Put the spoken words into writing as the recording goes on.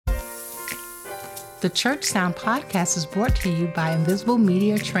The Church Sound podcast is brought to you by Invisible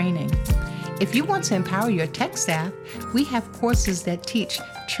Media Training. If you want to empower your tech staff, we have courses that teach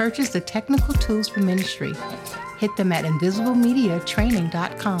churches the technical tools for ministry. Hit them at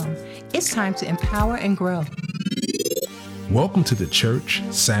invisiblemediatraining.com. It's time to empower and grow. Welcome to the Church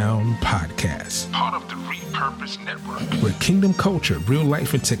Sound Podcast, part of the Repurpose Network, where kingdom culture, real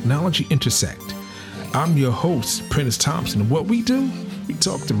life, and technology intersect. I'm your host, Prentice Thompson, and what we do, we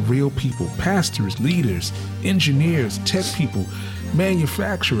talk to real people, pastors, leaders, engineers, tech people,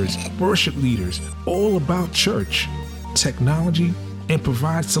 manufacturers, worship leaders, all about church, technology, and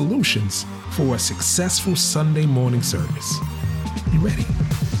provide solutions for a successful Sunday morning service. You ready?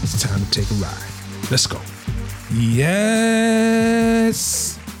 It's time to take a ride. Let's go.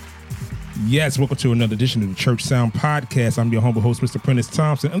 Yes, welcome to another edition of the Church Sound Podcast. I'm your humble host, Mr. Prentice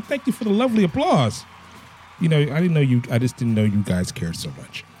Thompson, and thank you for the lovely applause. You know, I just didn't know you guys cared so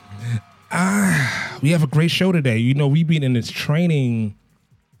much. We have a great show today. You know, we've been in this training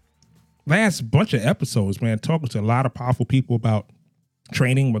last bunch of episodes, man, talking to a lot of powerful people about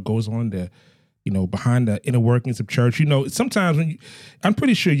training, what goes on behind the inner workings of church. You know, sometimes I'm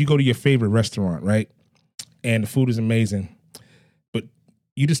pretty sure you go to your favorite restaurant, right? And the food is amazing, but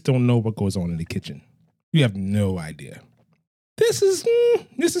you just don't know what goes on in the kitchen. You have no idea. This is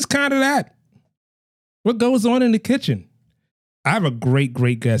kind of that. What goes on in the kitchen? I have a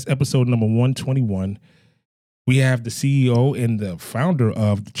great guest, episode number 121. We have the CEO and the founder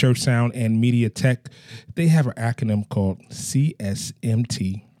of the Church Sound and Media Tech. They have an acronym called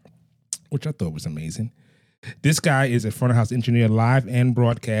CSMT, which I thought was amazing. This guy is a front of house engineer, live and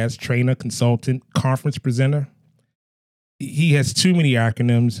broadcast, trainer, consultant, conference presenter. He has too many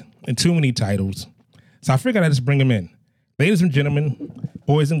acronyms and too many titles. So I figured I'd just bring him in. Ladies and gentlemen,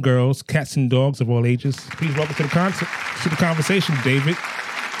 boys and girls, cats and dogs of all ages, please welcome to the conversation, David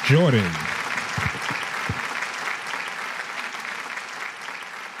Jordan.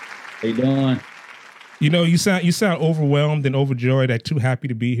 How you doing? You know, you sound overwhelmed and overjoyed, like too happy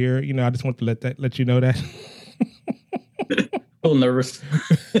to be here. You know, I just want to let you know that. A little nervous.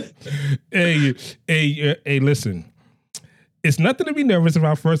 Hey, listen. It's nothing to be nervous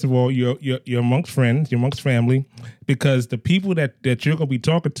about. First of all, you're amongst friends, you're amongst family, because the people that you're going to be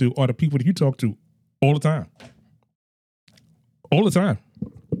talking to are the people that you talk to all the time. All the time.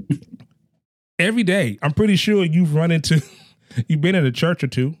 Every day. I'm pretty sure you've been in a church or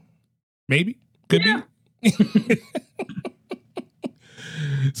two. Maybe. Could be.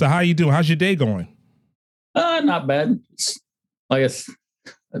 So how you doing? How's your day going? Not bad. Like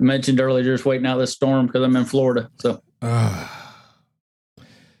I mentioned earlier, just waiting out this storm because I'm in Florida. So I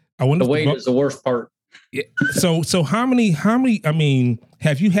wonder the wait is the worst part. Yeah. So how many? I mean,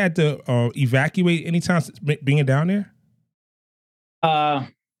 have you had to evacuate any time since being down there?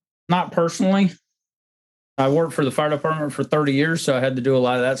 Not personally. I worked for the fire department for 30 years, so I had to do a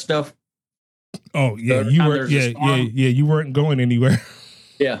lot of that stuff. Oh yeah, you weren't going anywhere.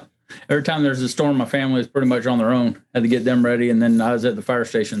 Yeah. Every time there's a storm, my family is pretty much on their own. Had to get them ready, and then I was at the fire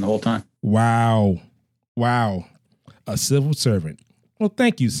station the whole time. Wow. A civil servant. Well,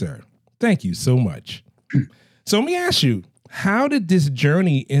 thank you, sir. Thank you so much. So let me ask you, how did this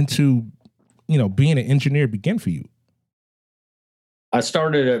journey into, being an engineer begin for you? I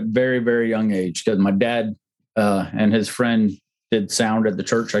started at a very, very young age because my dad and his friend did sound at the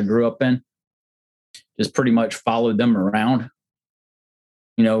church I grew up in. Just pretty much followed them around,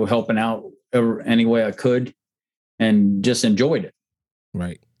 helping out any way I could, and just enjoyed it.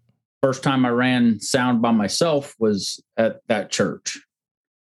 Right. First time I ran sound by myself was at that church.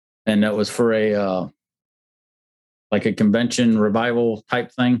 And that was for a convention revival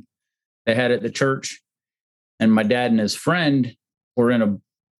type thing they had at the church. And my dad and his friend were in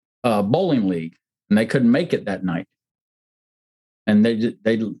a bowling league, and they couldn't make it that night. And they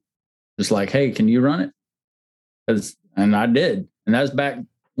just like, hey, can you run it? And I did. And that was back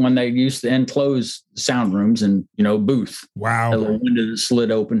when they used to enclose sound rooms and, booth. Wow. A little window that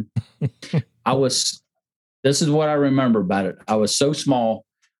slid open. This is what I remember about it. I was so small,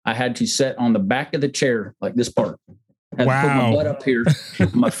 I had to sit on the back of the chair, like this part. I had to put my butt up here,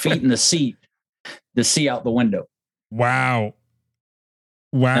 my feet in the seat to see out the window. Wow.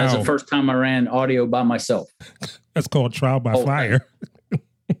 That was the first time I ran audio by myself. That's called trial by fire.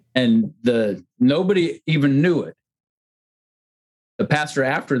 And nobody even knew it. The pastor,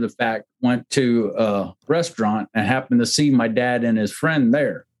 after the fact, went to a restaurant and happened to see my dad and his friend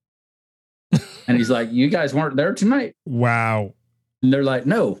there. And he's like, you guys weren't there tonight? Wow. And they're like,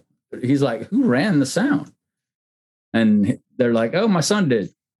 no. He's like, who ran the sound? And they're like, oh, my son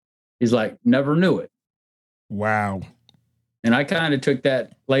did. He's like, never knew it. Wow. And I kind of took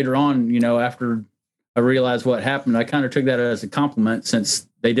that later on, after I realized what happened. I kind of took that as a compliment since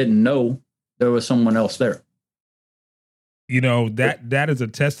they didn't know there was someone else there. That is a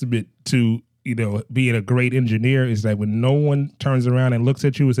testament to, being a great engineer, is that when no one turns around and looks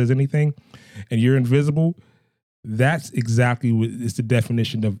at you and says anything and you're invisible, that's exactly what is the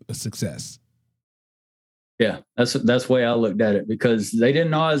definition of a success. Yeah, that's the way I looked at it, because they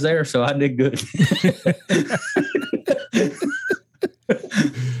didn't know I was there, so I did good.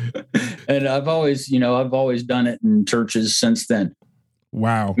 And I've always done it in churches since then.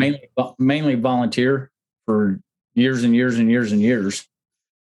 Wow. Mainly volunteer for years and years and years and years.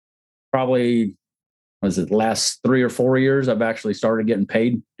 Probably, the last 3 or 4 years, I've actually started getting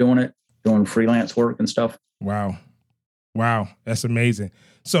paid doing freelance work and stuff. Wow. That's amazing.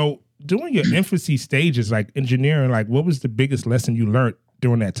 So during your infancy stages, like engineering, like what was the biggest lesson you learned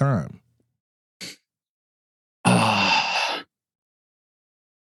during that time?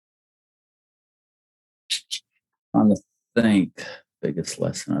 Trying to think, biggest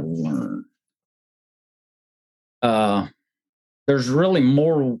lesson I learned. There's really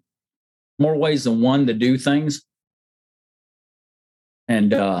more ways than one to do things.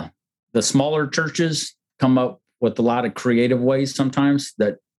 And the smaller churches come up with a lot of creative ways sometimes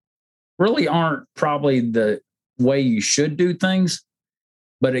that really aren't probably the way you should do things,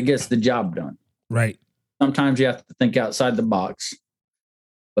 but it gets the job done. Right. Sometimes you have to think outside the box,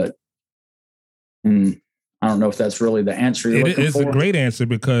 but I don't know if that's really the answer you're looking for. It's a great answer,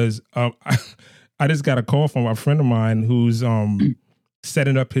 because I just got a call from a friend of mine who's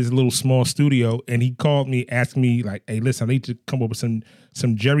setting up his little small studio, and he called me, asked me like, "Hey, listen, I need to come up with some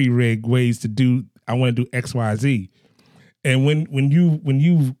jerry rig ways to do. I want to do X, Y, Z." And when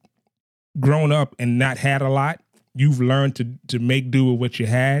you've grown up and not had a lot, you've learned to make do with what you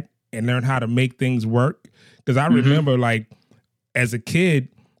had and learn how to make things work. Because I remember, like, as a kid,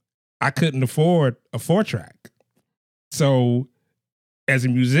 I couldn't afford a 4-track. So as a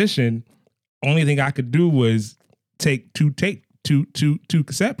musician, only thing I could do was take two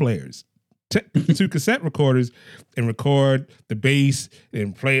cassette players, two cassette recorders, and record the bass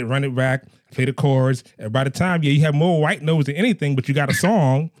and play it, run it back, play the chords. And by the time, you have more white notes than anything, but you got a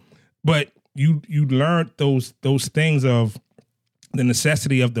song. But you learned those things of the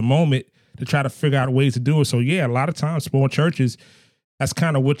necessity of the moment to try to figure out ways to do it. So yeah, a lot of times small churches, that's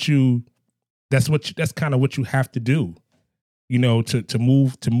kind of what you have to do, to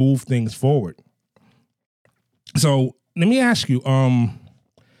move things forward. So let me ask you,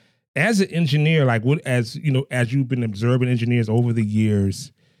 as an engineer, like as you've been observing engineers over the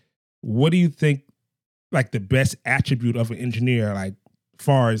years, what do you think, like, the best attribute of an engineer, like,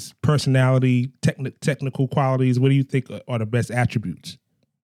 far as personality, technical qualities, what do you think are the best attributes?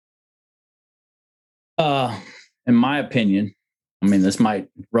 In my opinion, I mean, this might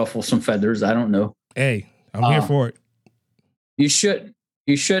ruffle some feathers, I don't know. Hey, I'm here for it. You shouldn't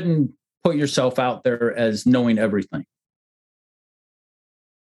put yourself out there as knowing everything.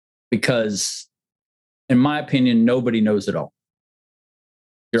 Because in my opinion, nobody knows it all.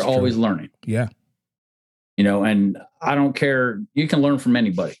 You're always learning. Yeah. And I don't care. You can learn from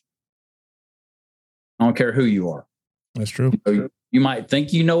anybody. I don't care who you are. That's true. You might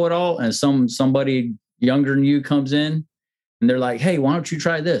think you know it all, and somebody younger than you comes in and they're like, "Hey, why don't you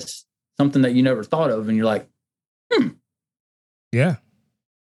try this?" Something that you never thought of. And you're like, Yeah.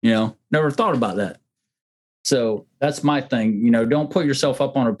 Never thought about that. So that's my thing. Don't put yourself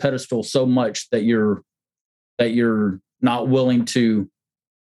up on a pedestal so much that you're not willing to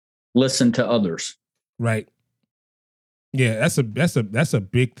listen to others. Right. Yeah, that's a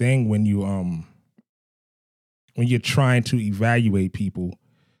big thing when you're trying to evaluate people.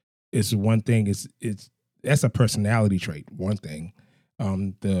 It's one thing. That's a personality trait. One thing.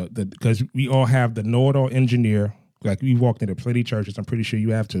 Because we all have the know-it-all engineer. Like, we walked into plenty churches. I'm pretty sure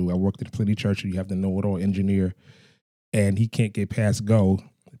you have to. I worked at plenty churches. You have the know-it-all engineer, and he can't get past go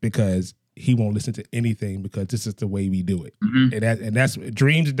because he won't listen to anything, because this is the way we do it. Mm-hmm. And that's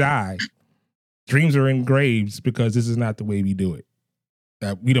dreams die. Dreams are in graves because this is not the way we do it.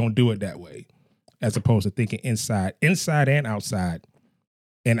 We don't do it that way, as opposed to thinking inside and outside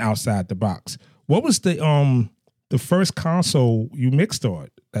the box. What was the first console you mixed on?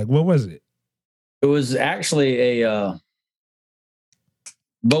 Like, what was it? It was actually a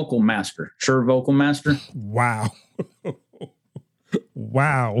Vocal Master, Shure Vocal Master. Wow.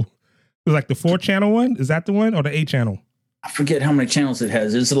 Wow. It was like the 4-channel one? Is that the one, or the 8-channel? I forget how many channels it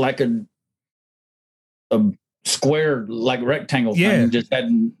has. It's like a square, like rectangle thing. Just had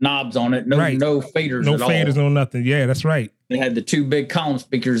knobs on it. No faders No at faders, all. no nothing. Yeah, that's right. It had the 2 big column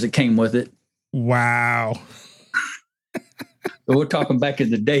speakers that came with it. Wow. we're talking back in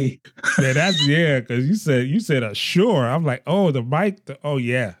the day. Because you said a sure. I'm like, oh, the mic. Oh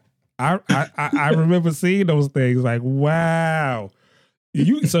yeah, I remember seeing those things. Like, wow,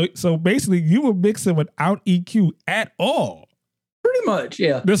 so basically you were mixing without EQ at all. Pretty much,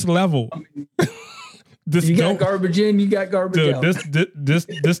 yeah. This level. You got garbage in, you got garbage out.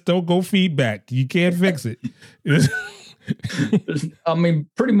 This don't go feedback. You can't fix it. I mean,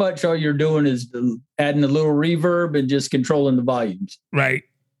 pretty much all you're doing is adding a little reverb and just controlling the volumes. Right.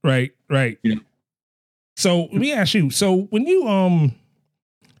 Yeah. So let me ask you. So when you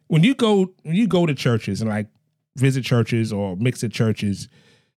go to churches and like visit churches or mix at churches,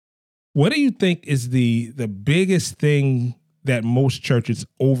 what do you think is the biggest thing that most churches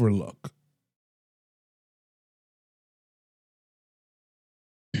overlook?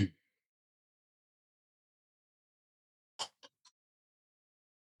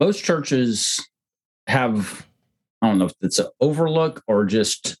 Most churches have, I don't know if it's an overlook or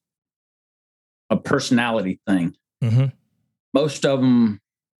just a personality thing. Mm-hmm. Most of them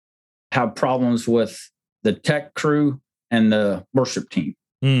have problems with the tech crew and the worship team.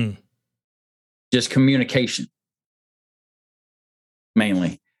 Just communication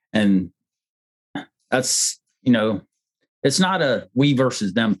mainly. And that's, it's not a we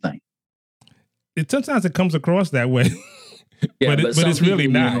versus them thing. Sometimes it comes across that way. Yeah, but it's really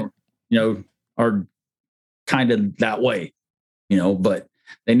not. Are kind of that way, but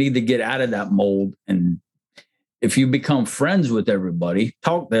they need to get out of that mold. And if you become friends with everybody,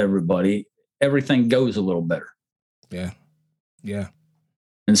 talk to everybody, everything goes a little better. Yeah. Yeah.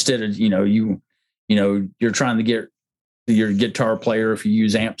 Instead of, you're trying to get your guitar player, if you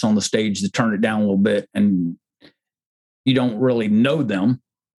use amps on the stage, to turn it down a little bit and you don't really know them.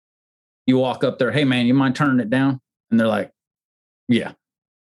 You walk up there, hey man, you mind turning it down? And they're like, yeah,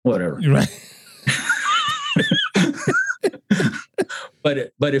 whatever. You're right.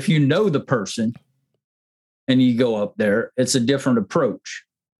 But if you know the person and you go up there, it's a different approach,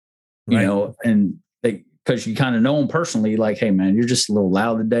 and because you kind of know them personally, like, hey man, you're just a little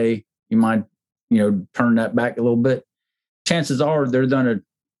loud today. You might, turn that back a little bit. Chances are they're going to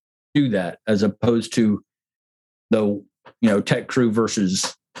do that, as opposed to the, tech crew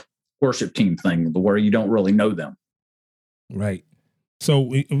versus worship team thing, where you don't really know them. Right. So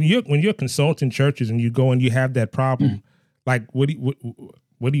when you're consulting churches and you go and you have that problem, like what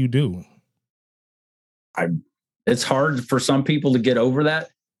do you do? It's hard for some people to get over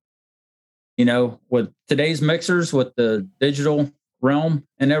that. With today's mixers, with the digital realm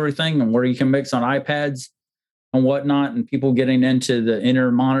and everything, and where you can mix on iPads and whatnot, and people getting into the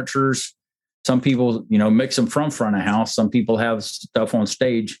inner monitors. Some people, mix them from front of house. Some people have stuff on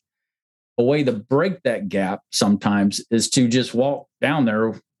stage. A way to break that gap sometimes is to just walk down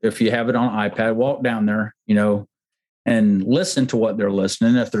there. If you have it on iPad, walk down there, and listen to what they're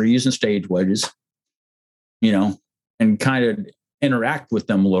listening. If they're using stage wedges, and kind of interact with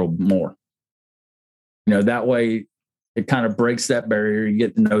them a little more. That way it kind of breaks that barrier. You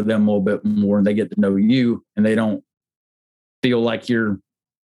get to know them a little bit more, and they get to know you, and they don't feel like you're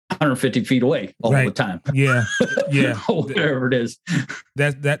 150 feet away all the time. Yeah. Yeah. Whatever it is.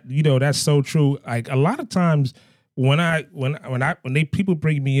 That's so true. Like a lot of times when people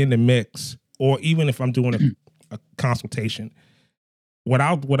bring me in the mix, or even if I'm doing a consultation, what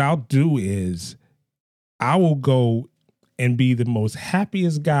I'll do is I will go and be the most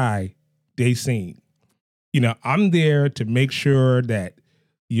happiest guy they seen. I'm there to make sure that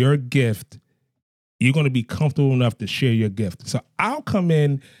your gift, you're going to be comfortable enough to share your gift. So I'll come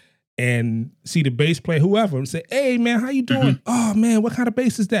in and see the bass player, whoever, and say, hey man, how you doing? Mm-hmm. Oh man, what kind of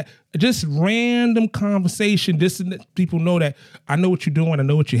bass is that? Just random conversation. Just to let people know that I know what you're doing. I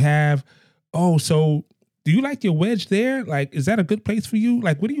know what you have. Oh, so do you like your wedge there? Like, is that a good place for you?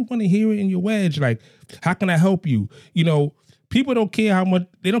 Like, what do you want to hear in your wedge? Like, how can I help you? People don't care how much,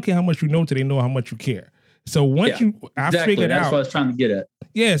 they don't care how much you know till they know how much you care. So once I figured out. That's what I was trying to get at.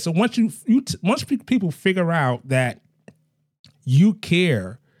 Yeah. So once people figure out that you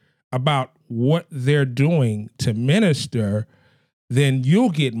care about what they're doing to minister, then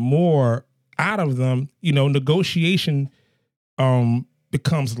you'll get more out of them. Negotiation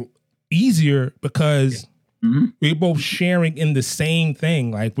becomes easier because we're both sharing in the same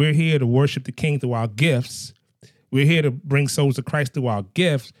thing. Like, we're here to worship the King through our gifts. We're here to bring souls to Christ through our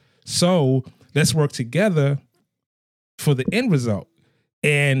gifts. So let's work together for the end result.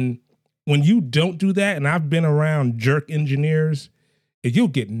 And when you don't do that, and I've been around jerk engineers, you'll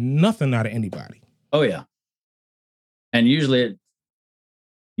get nothing out of anybody. Oh yeah. And usually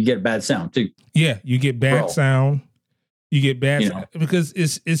you get bad sound too. Yeah, you get bad sound. You get bad sound because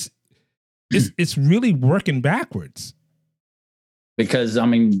it's really working backwards. because I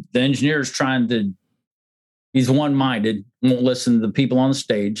mean, the engineer is he's one-minded, won't listen to the people on the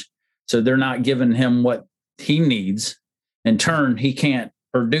stage. So they're not giving him what he needs. In turn, he can't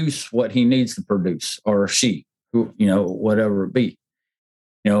produce what he needs to produce, or she, who, whatever it be.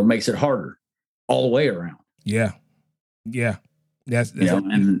 It makes it harder all the way around. Yeah. Yeah. That's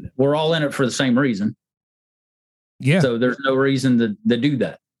and we're all in it for the same reason. Yeah. So there's no reason to do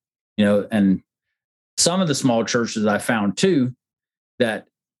that. And some of the small churches I found too, that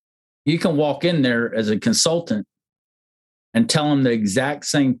you can walk in there as a consultant and tell them the exact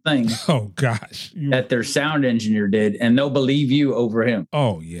same thing. Oh gosh, that their sound engineer did, and they'll believe you over him.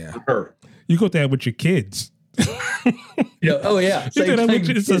 Oh yeah, her. You go there with your kids. Oh yeah,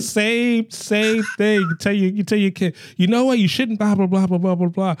 it's the same thing. You tell your kid, you know what, you shouldn't blah blah blah blah blah blah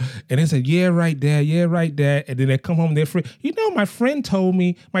blah, and they say, yeah right, dad, yeah right, dad, and then they come home, their friend, my friend told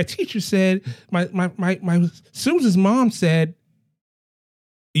me, my teacher said, my Susan's mom said,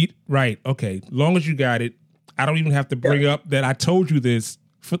 right, okay, long as you got it. I don't even have to bring up that I told you this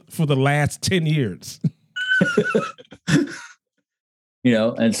for the last 10 years.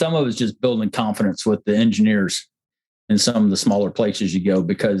 And some of it's just building confidence with the engineers in some of the smaller places you go,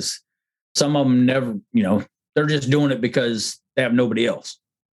 because some of them never, they're just doing it because they have nobody else.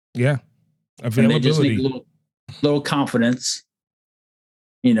 Yeah. And they just need a little confidence,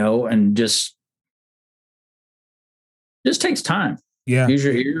 and just takes time. Yeah. Use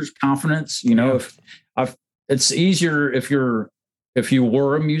your ears, confidence, it's easier if you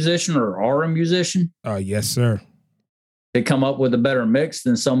were a musician or are a musician. Yes, sir. To come up with a better mix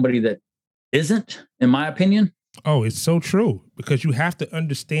than somebody that isn't, in my opinion. Oh, it's so true, because you have to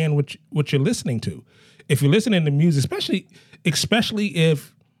understand what you're listening to. If you're listening to music, especially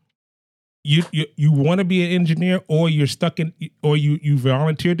if you want to be an engineer, or you're stuck in, or you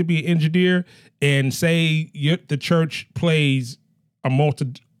volunteered to be an engineer, and say the church plays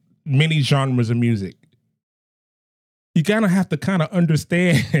many genres of music. You gotta have to kind of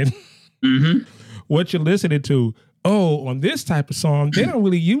understand what you're listening to. Oh, on this type of song, they don't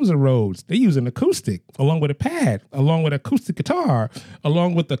really use a Rhodes. They use an acoustic, along with a pad, along with acoustic guitar,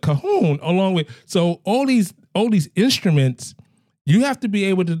 along with the cajon, so all these instruments, you have to be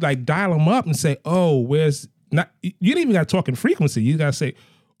able to like dial them up and say, oh, where's not? You don't even got to talk in frequency. You got to say,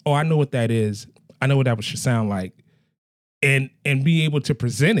 oh, I know what that is. I know what that should sound like, and be able to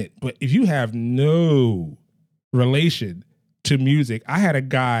present it. But if you have no relation to music, I had a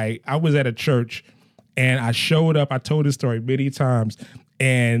guy, I was at a church and I showed up, I told this story many times,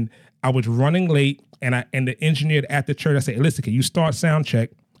 and I was running late, and the engineer at the church, I said, hey, listen, can you start sound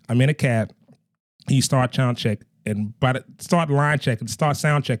check? I'm in a cab. He start sound check, and start line check and start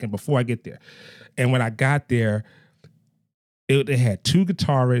sound checking before I get there. And when I got there, they had two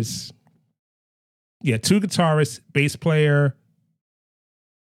guitarists, bass player,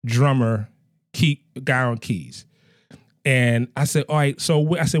 drummer, guy on keys. And I said, all right,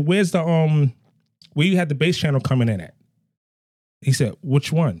 so I said, where's the where you had the bass channel coming in at? He said,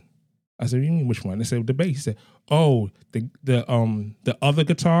 which one? I said, what do you mean which one? I said, the bass. He said, oh, the other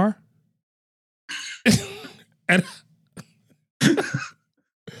guitar. And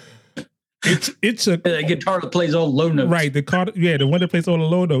it took the guitar that plays all low notes. Right, the one that plays all the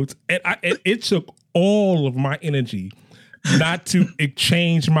low notes. And it took all of my energy not to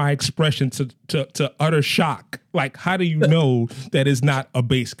change my expression to utter shock. Like, how do you know that it's not a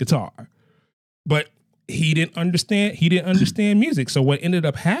bass guitar? But he didn't understand music. So what ended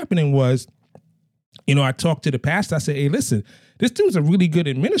up happening was, I talked to the pastor. I said, hey, listen, this dude's a really good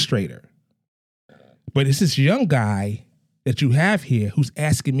administrator, but it's this young guy that you have here who's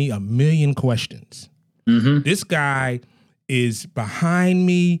asking me a million questions. Mm-hmm. This guy is behind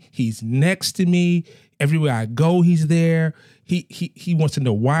me. He's next to me. Everywhere I go, he's there. He wants to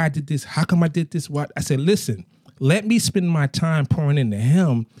know why I did this. How come I did this? What? I said, listen, let me spend my time pouring into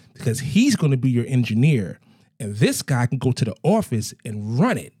him, because he's going to be your engineer. And this guy can go to the office and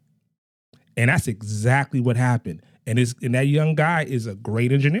run it. And that's exactly what happened. And that young guy is a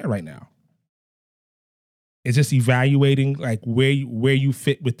great engineer right now. It's just evaluating like where you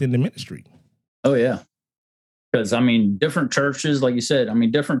fit within the ministry. Oh, yeah. Because, different churches, like you said,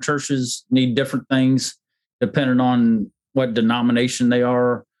 different churches need different things depending on what denomination they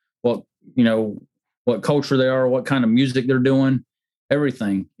are, what culture they are, what kind of music they're doing,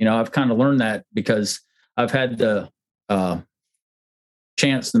 everything. I've kind of learned that because I've had the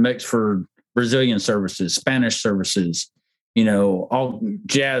chance to mix for Brazilian services, Spanish services, all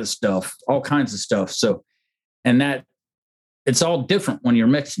jazz stuff, all kinds of stuff. So, and that it's all different when you're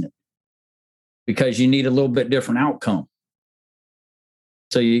mixing it, because you need a little bit different outcome.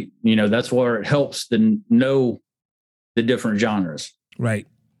 So that's where it helps to know the different genres. Right.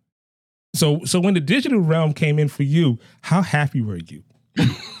 So when the digital realm came in for you, how happy were you?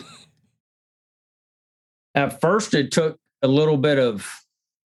 At first, it took a little bit of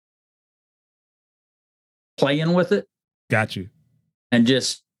playing with it. Got you. And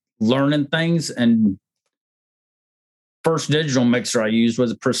just learning things. And first digital mixer I used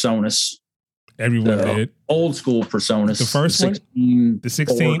was a Presonus. Everyone did. Old school Presonus. The first one? The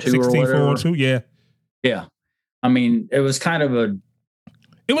 16402, yeah. Yeah. I mean, it was kind of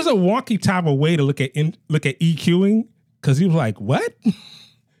it was a wonky type of way to look at EQing, because he was like, what?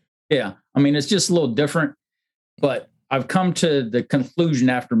 Yeah. I mean, it's just a little different, but I've come to the conclusion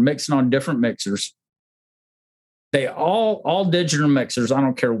after mixing on different mixers, they all digital mixers, I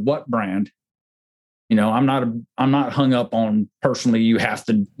don't care what brand, you know, I'm not hung up on personally, you have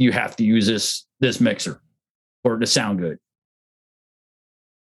to use this mixer for it to sound good.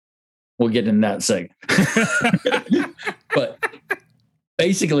 We'll get in that second. But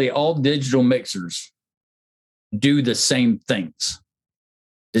basically all digital mixers do the same things.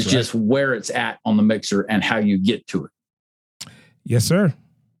 It's right. Just where it's at on the mixer and how you get to it. Yes, sir.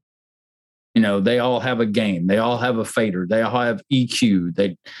 You know, they all have a gain. They all have a fader. They all have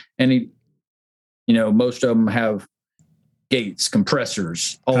EQ. Most of them have gates,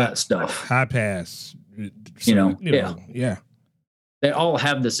 compressors, all that stuff. High pass. Yeah. They all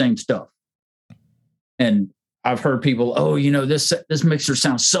have the same stuff. And I've heard people, this mixer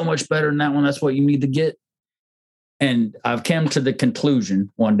sounds so much better than that one. That's what you need to get. And I've come to the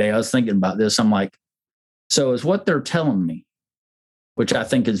conclusion one day, I was thinking about this. I'm like, so is what they're telling me, which I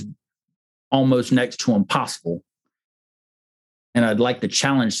think is almost next to impossible. And I'd like to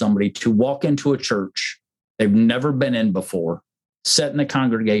challenge somebody to walk into a church they've never been in before, sit in the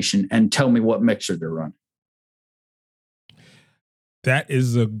congregation and tell me what mixer they're running. That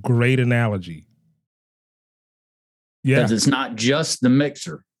is a great analogy. Yeah. Because it's not just the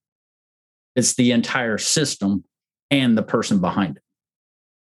mixer. It's the entire system and the person behind it.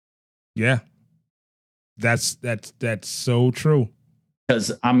 Yeah. That's so true.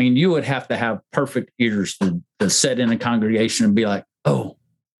 Because, I mean, you would have to have perfect ears to sit in a congregation and be like, oh,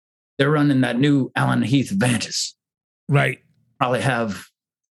 they're running that new Allen Heath Vantis. Right. Probably have,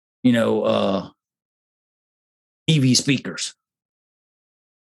 EV speakers.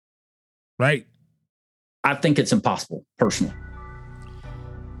 Right. I think it's impossible, personally.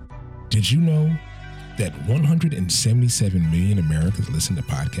 Did you know that 177 million Americans listen to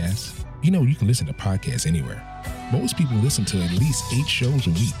podcasts? You know, you can listen to podcasts anywhere. Most people listen to at least 8 shows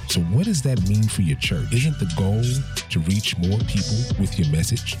a week. So what does that mean for your church? Isn't the goal to reach more people with your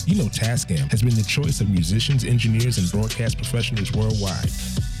message? You know, Tascam has been the choice of musicians, engineers, and broadcast professionals worldwide.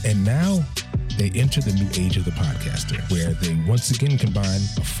 And now they enter the new age of the podcaster, where they once again combine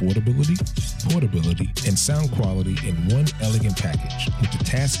affordability, portability, and sound quality in one elegant package with the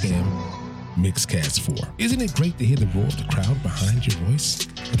Tascam Mixcast 4. Isn't it great to hear the roar of the crowd behind your voice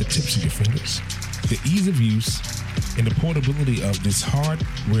at the tips of your fingers? The ease of use and the portability of this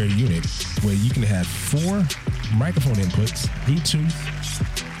hardware unit, where you can have 4 microphone inputs, Bluetooth,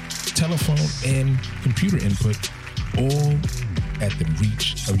 telephone, and computer input, all at the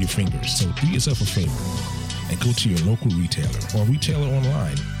reach of your fingers. So do yourself a favor and go to your local retailer or retailer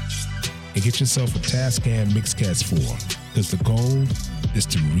online and get yourself a Tascam Mixcast 4, because the goal is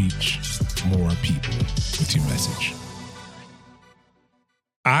to reach more people with your message.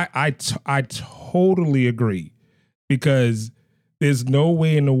 I totally agree, because there's no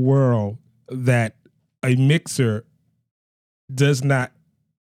way in the world that a mixer does not,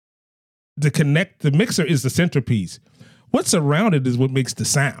 the mixer is the centerpiece. What's around it is what makes the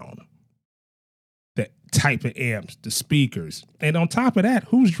sound. The type of amps, the speakers. And on top of that,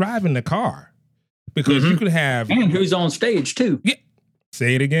 who's driving the car? Because you could have... And who's on stage, too. Yeah.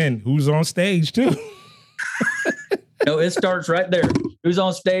 Say it again. Who's on stage, too? No, it starts right there. Who's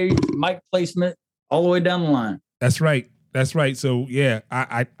on stage, mic placement, all the way down the line. That's right. That's right. So yeah,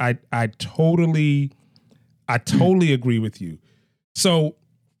 I totally agree with you. So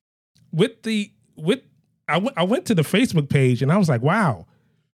I went to the Facebook page and I was like, wow,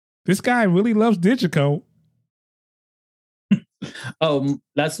 this guy really loves Digico. Oh,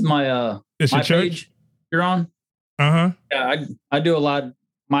 that's my it's my your church page you're on? Uh-huh. Yeah, I do a lot.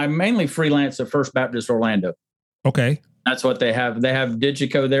 My mainly freelance at First Baptist Orlando. Okay. That's what they have. They have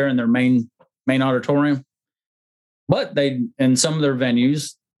Digico there in their main auditorium. But in some of their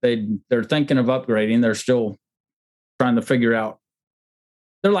venues, they're thinking of upgrading. They're still trying to figure out.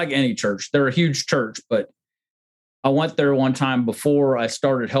 They're like any church. They're a huge church, but I went there one time before I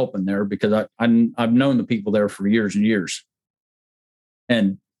started helping there, because I've known the people there for years and years.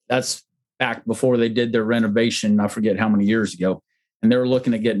 And that's back before they did their renovation. I forget how many years ago, and they were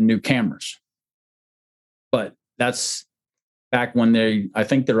looking at getting new cameras. But that's back when I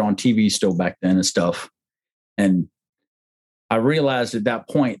think they're on TV still back then and stuff. And I realized at that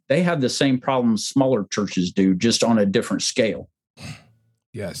point, they have the same problems smaller churches do, just on a different scale.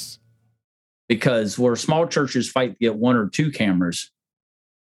 Yes. Because where small churches fight to get 1 or 2 cameras,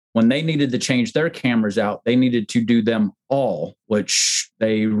 when they needed to change their cameras out, they needed to do them all, which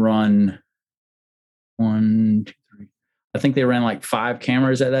they run 1, 2, 3. I think they ran like 5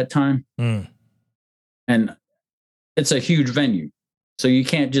 cameras at that time. Mm. And it's a huge venue. So you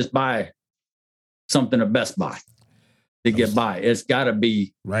can't just buy something at Best Buy to get by. It's got to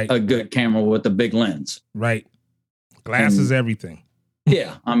be right. a good camera with a big lens. Right. Glass is everything.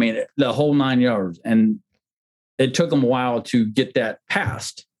 Yeah. I mean, the whole 9 yards. And it took them a while to get that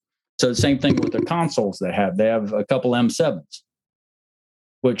passed. So the same thing with the consoles they have a couple M7s,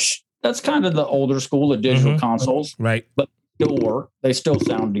 which that's kind of the older school of digital consoles. Right. But still work. They still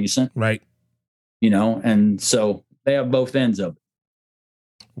sound decent. Right. And so they have both ends of it.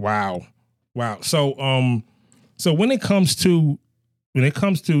 Wow. So, so when it comes to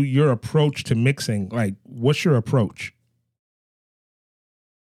your approach to mixing, like, what's your approach?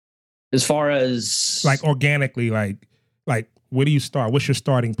 As far as like organically, like where do you start? What's your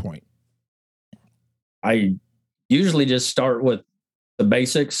starting point? I usually just start with the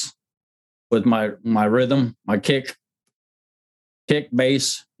basics, with my rhythm, my kick,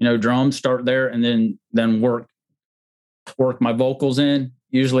 bass, drums, start there, and then work my vocals in.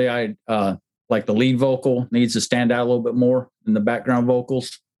 Usually I like the lead vocal needs to stand out a little bit more than the background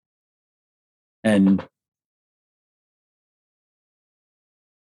vocals. And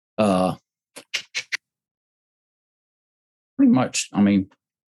pretty much, I mean,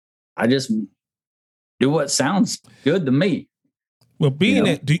 I just do what sounds good to me. Well,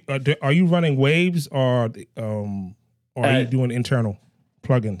 are you running waves or are you doing internal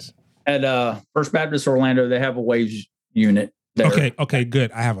plugins? At First Baptist Orlando, they have a waves unit there. Okay,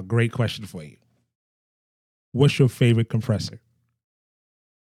 good. I have a great question for you. What's your favorite compressor?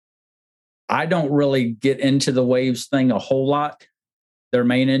 I don't really get into the waves thing a whole lot. Their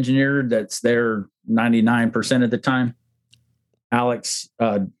main engineer that's there 99% of the time, Alex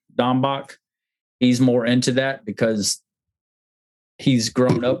Dombach, he's more into that because he's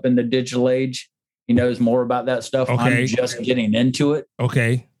grown up in the digital age. He knows more about that stuff. Okay. I'm just getting into it.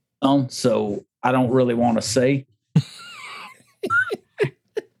 Okay. So I don't really want to say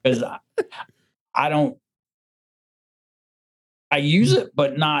because I use it,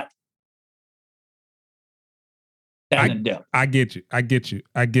 but not that in depth. I get you.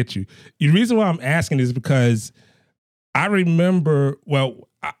 The reason why I'm asking is because I remember,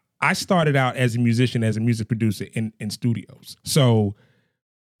 I started out as a musician, as a music producer in studios. So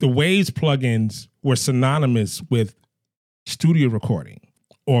the Waves plugins were synonymous with studio recording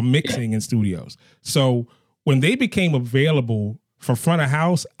or mixing in studios. So when they became available for front of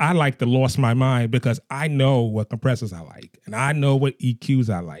house, I lost my mind because I know what compressors I like and I know what EQs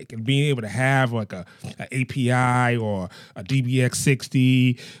I like, and being able to have like a API or a DBX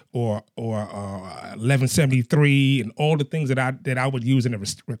 60 or 1173 and all the things that I would use in a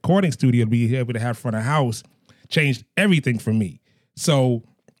recording studio to be able to have front of house changed everything for me. So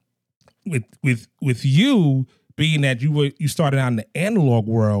with you being that you started out in the analog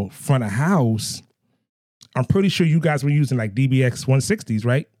world, front of house, I'm pretty sure you guys were using like DBX 160s,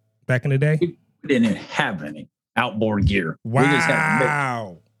 right? Back in the day? We didn't have any outboard gear. Wow. We just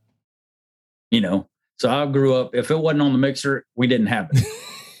had so I grew up, if it wasn't on the mixer, we didn't have it.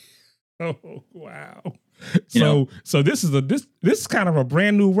 Oh, wow. So this is kind of a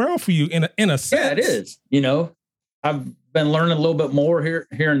brand new world for you in a sense. Yeah, it is. I've been learning a little bit more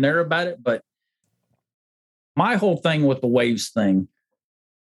here and there about it, but my whole thing with the waves thing,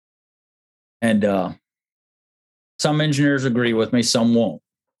 and some engineers agree with me, some won't.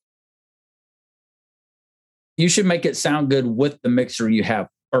 You should make it sound good with the mixer you have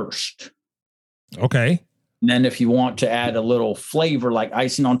first. Okay. And then if you want to add a little flavor, like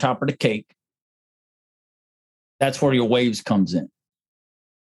icing on top of the cake, that's where your waves comes in.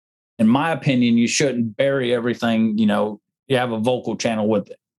 In my opinion, you shouldn't bury everything. You have a vocal channel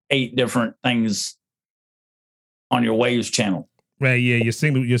with 8 different things on your waves channel. Right. Yeah.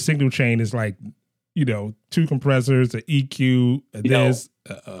 Your signal chain is like, 2 compressors, an EQ, a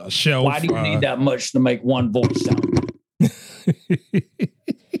shelf. Why do you need that much to make one voice sound?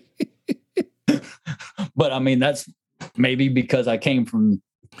 But I mean, that's maybe because I came from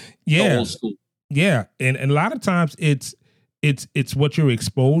the old school. Yeah. And a lot of times it's what you're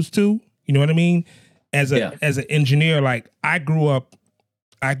exposed to. You know what I mean? As an engineer, like I grew up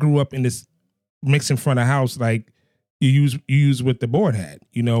in this mix in front of house, like you use what the board had,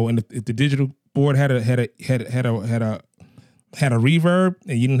 and if the digital board had a reverb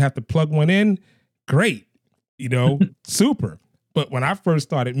and you didn't have to plug one in, great, super. But when I first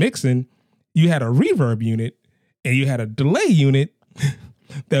started mixing, you had a reverb unit and you had a delay unit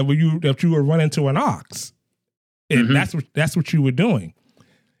that you were running to an aux, and that's what you were doing.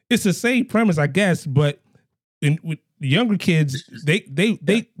 It's the same premise, I guess, but with the younger kids,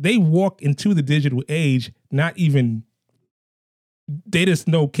 they walk into the digital age not even, they just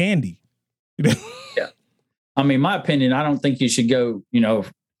know candy. Yeah. I mean, my opinion, I don't think you should go,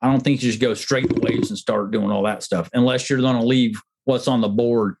 I don't think you should go straight to waves and start doing all that stuff unless you're going to leave what's on the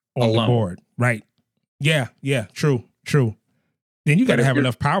board alone. The board, right? Yeah, true. Then you got to have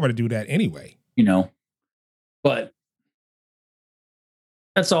enough power to do that anyway. But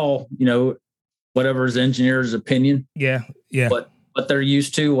that's all, whatever's the engineer's opinion. Yeah. What they're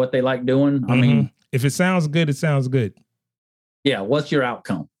used to, what they like doing. I mean, if it sounds good, it sounds good. Yeah. What's your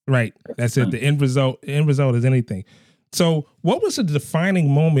outcome? Right. That's it. The end result is anything. So what was the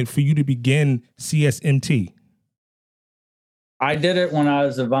defining moment for you to begin CSMT? I did it when I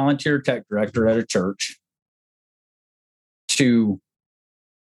was a volunteer tech director at a church.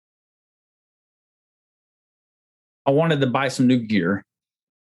 I wanted to buy some new gear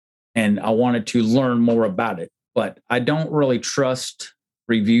and I wanted to learn more about it, but I don't really trust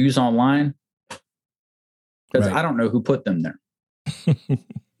reviews online because I don't know who put them there.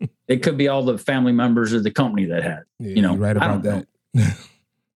 It could be all the family members of the company that had, you're right about that.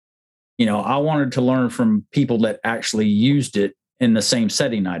 I wanted to learn from people that actually used it in the same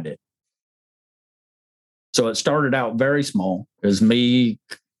setting I did. So it started out very small. It was me,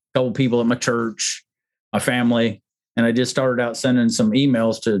 a couple people at my church, my family, and I just started out sending some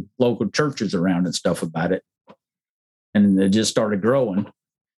emails to local churches around and stuff about it. And it just started growing.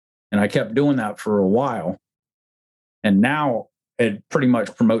 And I kept doing that for a while. And now it pretty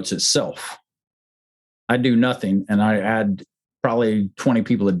much promotes itself. I do nothing and I add probably 20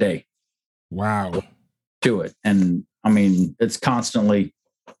 people a day. Wow. To it. And I mean, it's constantly,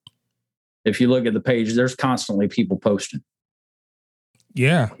 if you look at the page, there's constantly people posting.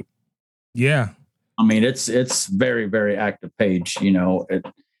 Yeah. I mean, it's very, very active page.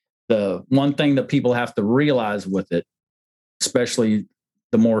 The one thing that people have to realize with it, especially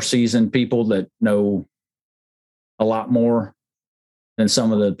the more seasoned people that know a lot more than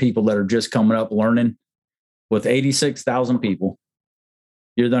some of the people that are just coming up learning, with 86,000 people,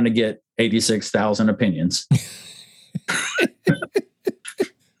 you're going to get 86,000 opinions.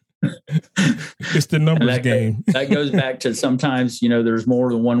 It's the numbers game. That goes back to sometimes, there's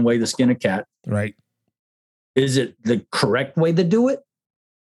more than one way to skin a cat. Right. Is it the correct way to do it?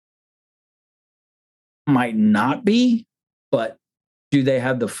 Might not be, but do they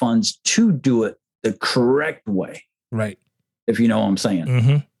have the funds to do it the correct way? Right. If you know what I'm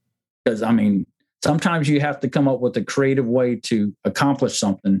saying. Because, I mean, sometimes you have to come up with a creative way to accomplish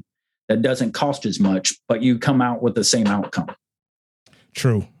something that doesn't cost as much, but you come out with the same outcome.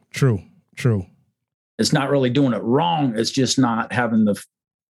 True. It's not really doing it wrong. It's just not having the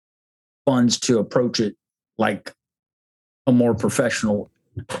funds to approach it like a more professional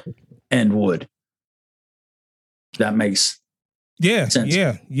end would. That makes sense.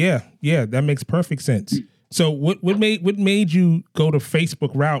 Yeah. That makes perfect sense. So what made you go to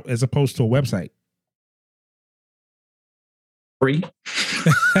Facebook route as opposed to a website? Free.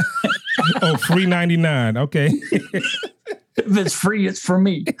 Oh, free 99. Okay. If it's free, it's for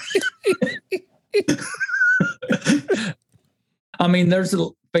me. I mean,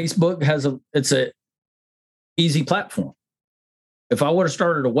 Facebook it's a easy platform. If I would have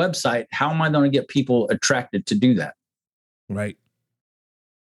started a website, how am I going to get people attracted to do that? Right.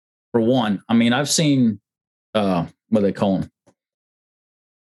 For one, I mean, I've seen, what do they call them?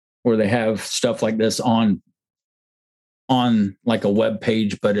 Where they have stuff like this on like a web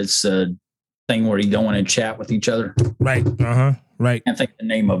page, but it's a thing where you go in and chat with each other. Right. Right. I can't think of the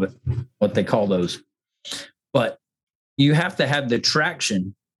name of it, what they call those. But you have to have the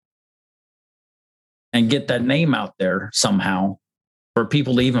traction and get that name out there somehow for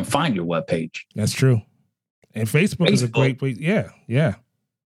people to even find your webpage. That's true. And Facebook is a great place. Yeah. It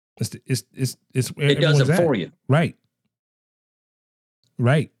does it for you. Right.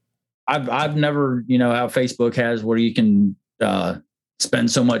 I've never, how Facebook has where you can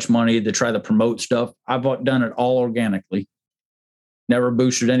spend so much money to try to promote stuff. I've done it all organically. Never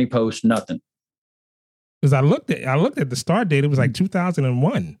boosted any post, nothing. Because I looked at the start date. It was like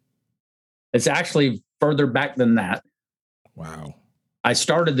 2001. It's actually further back than that. Wow. I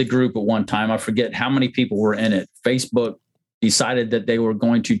started the group at one time. I forget how many people were in it. Facebook decided that they were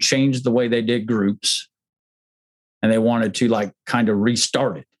going to change the way they did groups, and they wanted to like kind of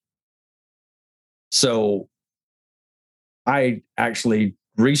restart it. So I actually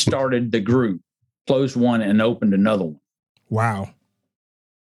restarted the group, closed one, and opened another one. Wow.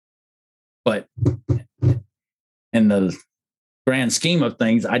 But in the grand scheme of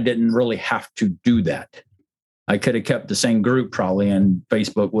things, I didn't really have to do that. I could have kept the same group probably, and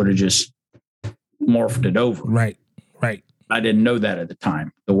Facebook would have just morphed it over. Right. I didn't know that at the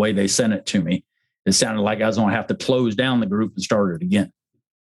time. The way they sent it to me, it sounded like I was going to have to close down the group and start it again.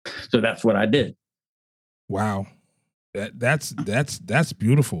 So that's what I did. Wow. That's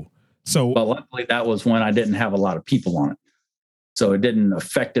beautiful. So, but luckily that was when I didn't have a lot of people on it. So it didn't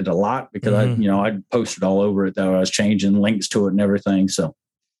affect it a lot because I posted all over it that I was changing links to it and everything. So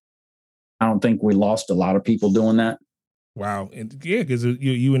I don't think we lost a lot of people doing that. Wow. And yeah, because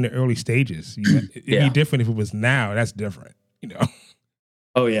you in the early stages. It'd be different if it was now. That's different,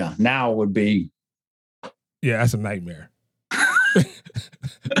 Oh yeah. Now would be. Yeah, that's a nightmare. I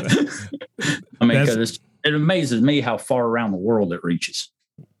mean, because it amazes me how far around the world it reaches.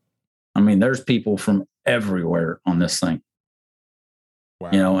 I mean, there's people from everywhere on this thing.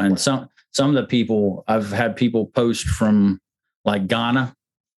 Wow. And some of the people, I've had people post from like Ghana.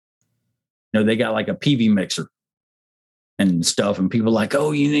 They got like a PV mixer and stuff, and people are like,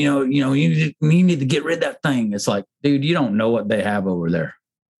 oh, you need to get rid of that thing. It's like, dude, you don't know what they have over there.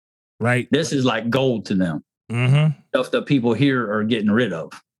 Right. This is like gold to them. Mm-hmm. Stuff that people here are getting rid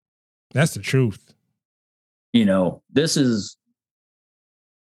of. That's the truth. This is,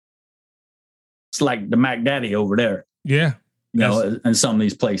 it's like the Mac Daddy over there. Yeah. In some of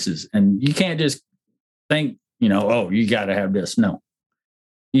these places. And you can't just think, oh, you got to have this. No.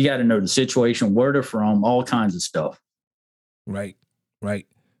 You got to know the situation, where they're from, all kinds of stuff. Right.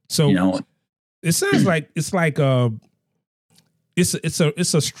 So it sounds like it's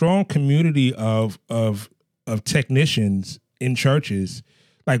a strong community of technicians in churches.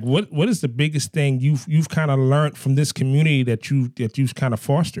 Like what is the biggest thing you've kind of learned from this community that you've kind of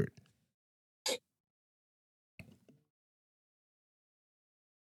fostered?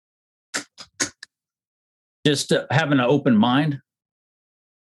 Just having an open mind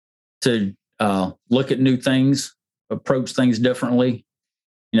to look at new things, approach things differently,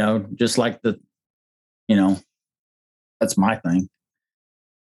 just like that's my thing.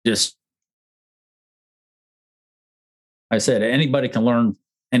 Just, I said, anybody can learn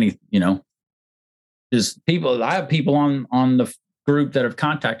any, just people. I have people on the group that have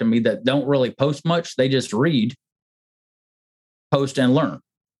contacted me that don't really post much. They just read, post, and learn.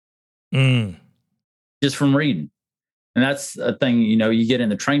 Just from reading. And that's a thing, you get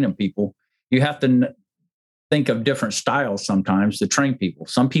into training people. You have to think of different styles sometimes to train people.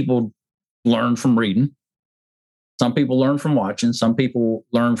 Some people learn from reading. Some people learn from watching. Some people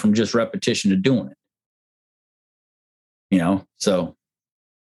learn from just repetition of doing it. So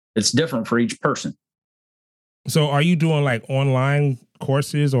it's different for each person. So are you doing like online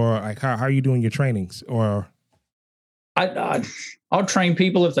courses, or like how are you doing your trainings? Or I'll train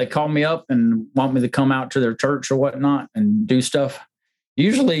people if they call me up and want me to come out to their church or whatnot and do stuff.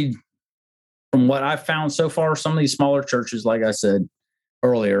 Usually, from what I've found so far, some of these smaller churches, like I said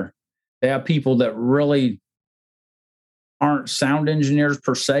earlier, they have people that really aren't sound engineers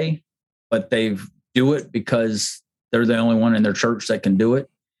per se, but they do it because they're the only one in their church that can do it.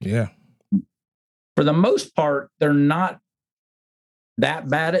 Yeah. For the most part, they're not that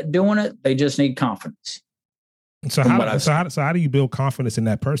bad at doing it. They just need confidence. So how do you build confidence in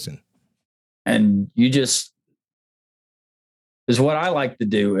that person? And you just, is what I like to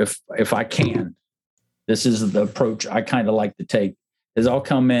do if I can. This is the approach I kind of like to take, is I'll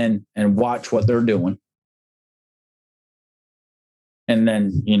come in and watch what they're doing. And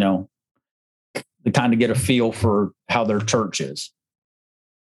then, to kind of get a feel for how their church is.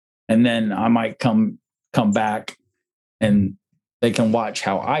 And then I might come back and they can watch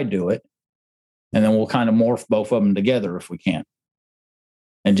how I do it. And then we'll kind of morph both of them together if we can.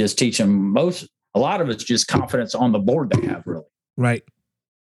 And just teach them a lot of it's just confidence on the board they have, really. Right.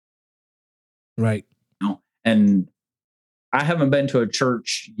 And I haven't been to a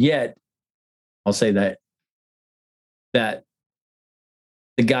church yet. I'll say that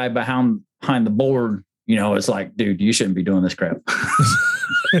the guy behind the board, is like, dude, you shouldn't be doing this crap.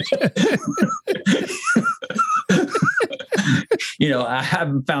 I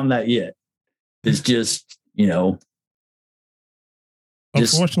haven't found that yet. It's just,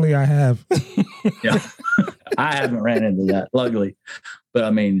 unfortunately, I have. Yeah, I haven't ran into that, luckily. But I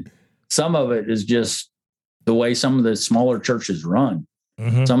mean, some of it is just the way some of the smaller churches run.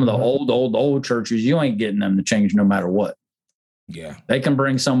 Mm-hmm. Some of the old churches, you ain't getting them to change no matter what. Yeah. They can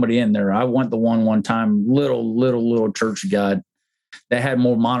bring somebody in there. I went the one time, little church guy. They had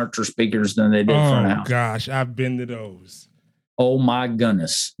more monitor speakers than they did front of house. Oh gosh, I've been to those. Oh my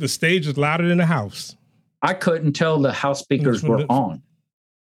goodness. The stage is louder than the house. I couldn't tell the house speakers were on.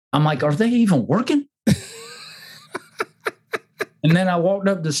 I'm like, are they even working? And then I walked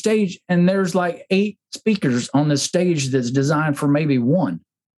up the stage and there's like 8 speakers on the stage that's designed for maybe 1.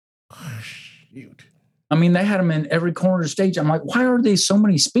 Oh, shoot. I mean, they had them in every corner of the stage. I'm like, why are these so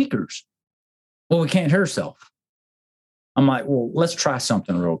many speakers? Well, we can't hear ourselves. I'm like, well, let's try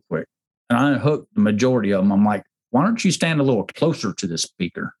something real quick. And I unhooked the majority of them. I'm like, why don't you stand a little closer to the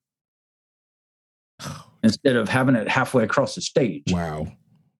speaker instead of having it halfway across the stage? Wow.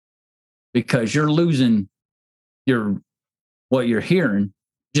 Because you're losing what you're hearing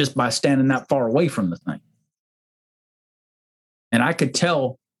just by standing that far away from the thing. And I could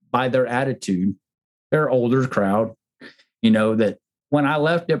tell by their attitude, they're older crowd, that when I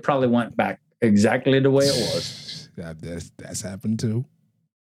left, it probably went back exactly the way it was. That's happened too.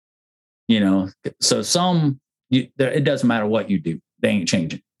 So it doesn't matter what you do. They ain't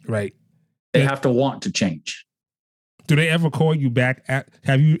changing. Right. They have to want to change. Do they ever call you back?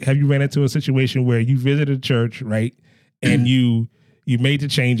 Have you ran into a situation where you visited a church, right? And you made the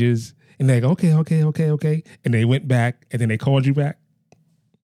changes and they go, okay. And they went back and then they called you back?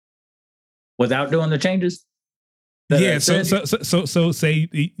 Without doing the changes? Yeah. So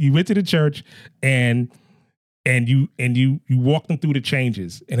say you went to the church and you walked them through the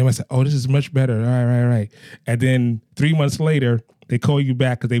changes and they might say, oh, this is much better. All right. And then 3 months later, they call you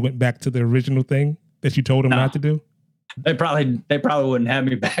back because they went back to the original thing that you told them not to do. They probably wouldn't have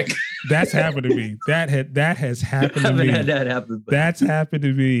me back. That's happened to me. That has happened to me. I haven't had that happen. That's happened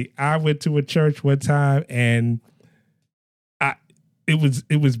to me. I went to a church one time and it was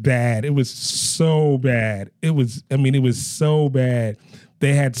bad. It was so bad. It was so bad.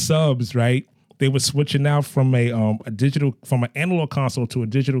 They had subs, right? They were switching out from an analog console to a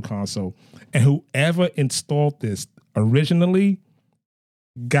digital console. And whoever installed this originally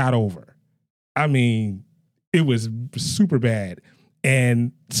got over. I mean, it was super bad.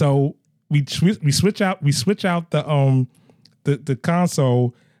 And so we switch out the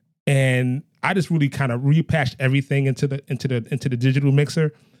console, and I just really kind of repatched everything into the digital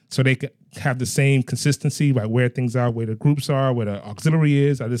mixer so they could have the same consistency, like where things are, where the groups are, where the auxiliary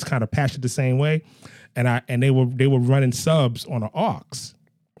is. I just kind of patched it the same way, and they were running subs on the aux.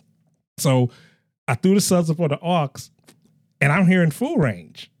 So I threw the subs up on the aux, and I'm hearing full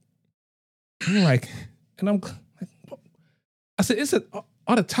range. I said,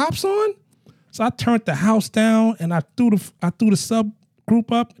 are the tops on? So I turned the house down and I threw the sub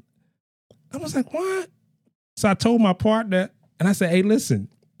group up. I was like, what? So I told my partner and I said, hey, listen,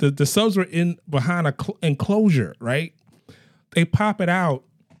 the subs were behind a enclosure, right? They pop it out.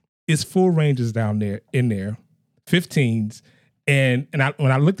 It's full ranges down there, in there, 15s. And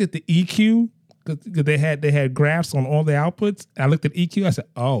when I looked at the EQ, because they had graphs on all the outputs, I looked at EQ, I said,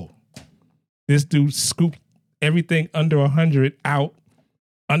 oh, this dude scooped everything under 100 out,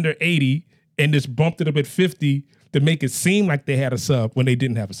 under 80, and just bumped it up at 50 to make it seem like they had a sub when they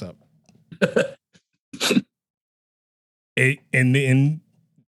didn't have a sub.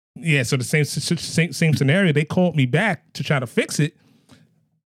 So the same scenario, they called me back to try to fix it,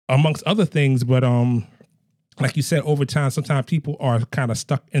 amongst other things. But like you said, over time, sometimes people are kind of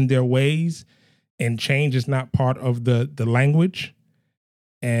stuck in their ways, and change is not part of the language.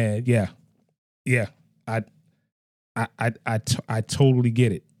 And I totally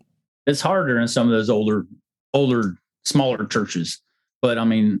get it. It's harder in some of those older, smaller churches. But I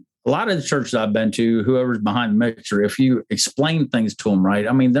mean, a lot of the churches I've been to, whoever's behind the mixer, if you explain things to them right,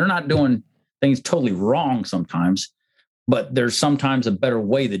 I mean, they're not doing things totally wrong sometimes, but there's sometimes a better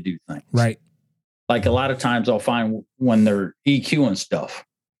way to do things. Right. Like a lot of times I'll find when they're EQing stuff,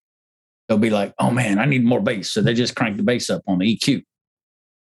 they'll be like, oh man, I need more bass. So they just crank the bass up on the EQ.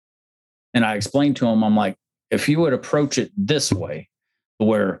 And I explained to them, I'm like, if you would approach it this way,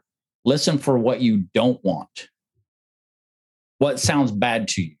 where listen for what you don't want, what sounds bad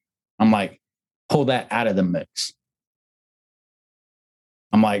to you. I'm like, pull that out of the mix.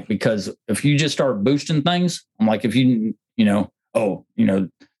 I'm like, because if you just start boosting things, I'm like, if the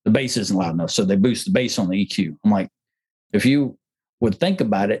bass isn't loud enough, so they boost the bass on the EQ. I'm like, if you would think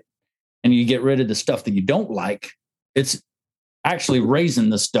about it and you get rid of the stuff that you don't like, it's actually raising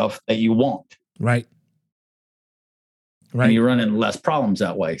the stuff that you want. Right. And you're running less problems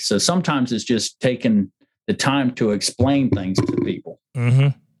that way. So sometimes it's just taking the time to explain things to people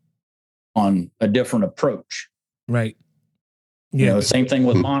on a different approach. Right. Yeah. Same thing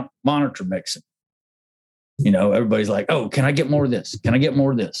with monitor mixing. everybody's like, oh, can I get more of this? Can I get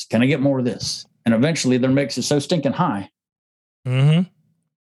more of this? Can I get more of this? And eventually their mix is so stinking high. Mm-hmm.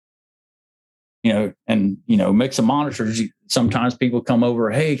 Mix of monitors. Sometimes people come over,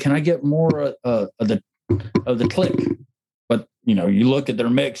 hey, can I get more of the click? But, you look at their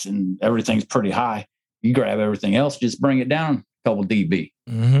mix and everything's pretty high. You grab everything else, just bring it down a couple dB.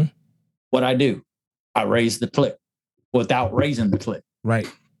 Mm-hmm. What I do, I raise the click without raising the click. Right.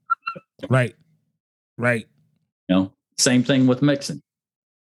 Same thing with mixing.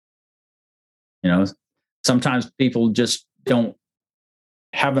 Sometimes people just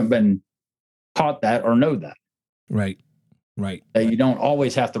haven't been taught that or know that. Right. That you don't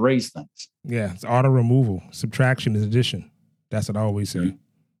always have to raise things. Yeah, it's auto removal. Subtraction is addition. That's what I always say. Mm-hmm.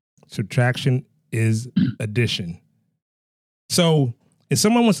 Subtraction is addition. So if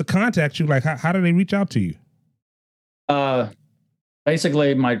someone wants to contact you, like how do they reach out to you?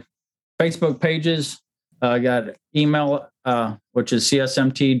 Basically my Facebook pages. I got email, which is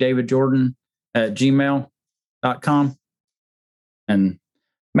csmtdavidjordan@gmail.com. And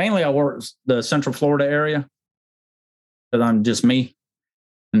mainly I work the Central Florida area because I'm just me.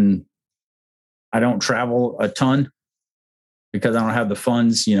 And I don't travel a ton because I don't have the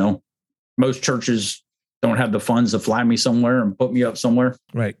funds. Most churches don't have the funds to fly me somewhere and put me up somewhere.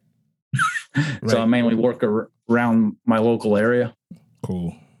 Right. So I mainly work around my local area.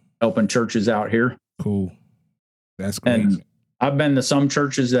 Cool. Helping churches out here. Cool. That's great. And I've been to some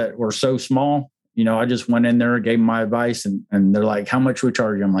churches that were so small, I just went in there, gave them my advice, and they're like, how much we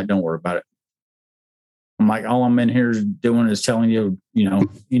charge you? I'm like, don't worry about it. I'm like, all I'm in here doing is telling you, you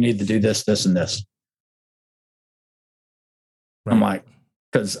need to do this, this, and this. Right. I'm like,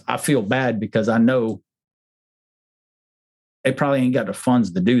 because I feel bad because I know they probably ain't got the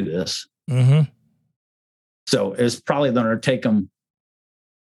funds to do this. Mm-hmm. So it's probably going to take them,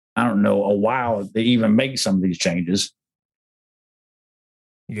 I don't know, a while to even make some of these changes.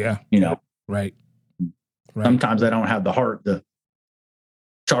 Yeah. Right. Sometimes I don't have the heart to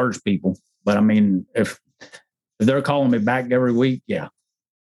charge people. But I mean, if they're calling me back every week, yeah.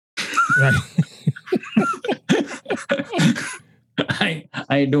 Right. I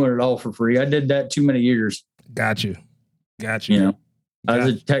ain't doing it all for free. I did that too many years. Got you. I was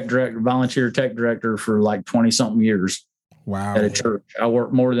a tech director, volunteer tech director for like 20 something years. Wow. At a church. I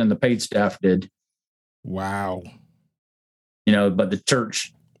worked more than the paid staff did. Wow. But the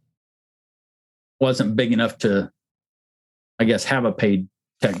church wasn't big enough to, I guess, have a paid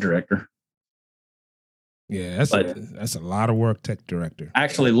tech director. Yeah, that's a lot of work, tech director. I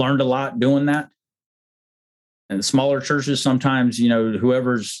actually learned a lot doing that. And smaller churches, sometimes,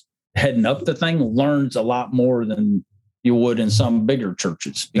 whoever's heading up the thing learns a lot more than you would in some bigger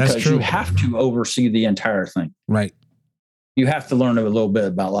churches because you have to oversee the entire thing. Right. You have to learn a little bit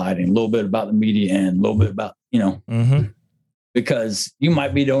about lighting, a little bit about the media end, a little bit about, mm-hmm. because you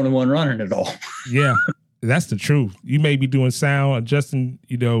might be the only one running it all. Yeah, that's the truth. You may be doing sound, adjusting,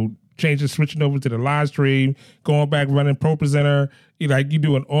 changing, switching over to the live stream, going back, running Pro Presenter. You're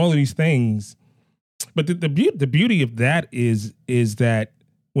doing all of these things. But the beauty of that is that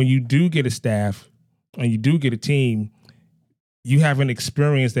when you do get a staff and you do get a team, you have an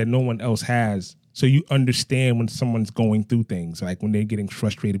experience that no one else has. So you understand when someone's going through things, like when they're getting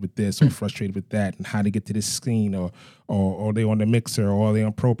frustrated with this or frustrated with that, and how to get to this screen, or they're on the mixer, or they're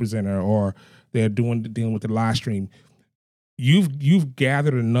on Pro Presenter, or they're dealing with the live stream. You've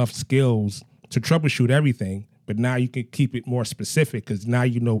gathered enough skills to troubleshoot everything, but now you can keep it more specific because now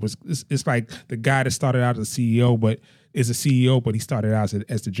it's like the guy that started out as a CEO, but is a CEO, but he started out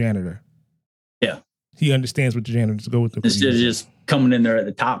as the janitor. Yeah. He understands what the janitors go with. Instead of just coming in there at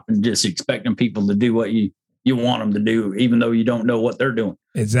the top and just expecting people to do what you want them to do, even though you don't know what they're doing.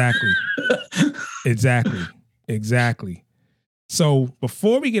 Exactly. Exactly. So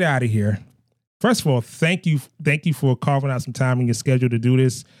before we get out of here, first of all, thank you for carving out some time in your schedule to do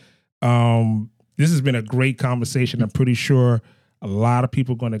this. This has been a great conversation. I'm pretty sure a lot of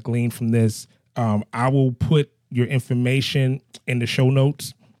people are going to glean from this. I will put your information in the show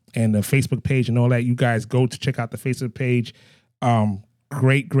notes and the Facebook page and all that. You guys go to check out the Facebook page.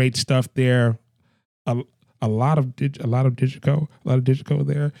 Great stuff there. A lot of Digico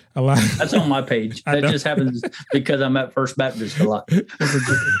there. That's on my page. That just happens because I'm at First Baptist a lot.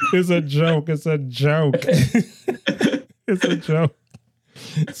 It's a joke. It's a joke.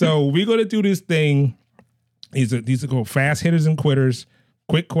 So we're gonna do this thing. These are called fast hitters and quitters.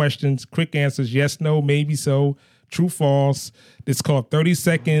 Quick questions, quick answers. Yes, no, maybe so. True, false. It's called 30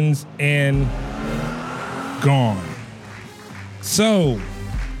 seconds and gone. So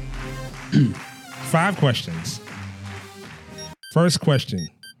 5 questions. First question.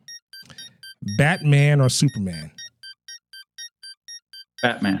 Batman or Superman?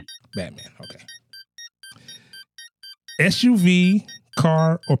 Batman. Batman, okay. SUV,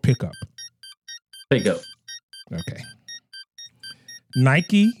 car, or pickup? Pickup. Okay.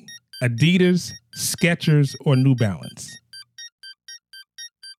 Nike, Adidas, Skechers, or New Balance?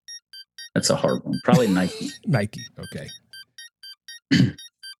 That's a hard one. Probably Nike. Nike, okay.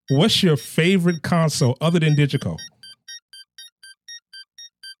 What's your favorite console other than Digico?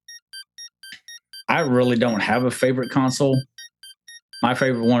 I really don't have a favorite console. My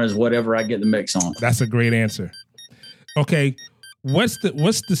favorite one is whatever I get the mix on. That's a great answer. Okay, what's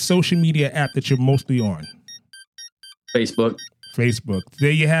the social media app that you're mostly on? Facebook. Facebook.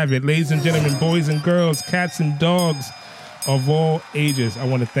 There you have it, ladies and gentlemen, boys and girls, cats and dogs of all ages. I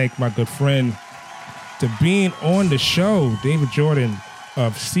want to thank my good friend to being on the show, David Jordan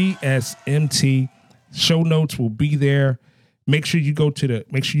of CSMT. Show notes will be there. Make sure you go to their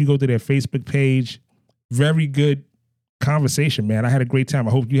Facebook page. Very good conversation, man. I had a great time.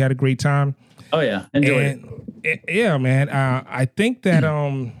 I hope you had a great time. Oh yeah, enjoy it. Yeah, man. I think that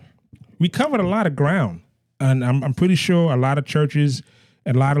we covered a lot of ground, and I'm pretty sure a lot of churches,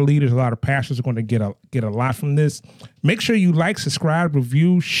 and a lot of leaders, a lot of pastors are going to get a lot from this. Make sure you like, subscribe,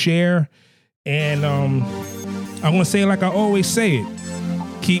 review, share, and I'm going to say it like I always say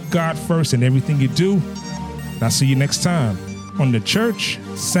it: keep God first in everything you do. And I'll see you next time on the Church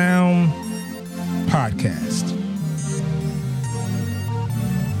Sound Podcast.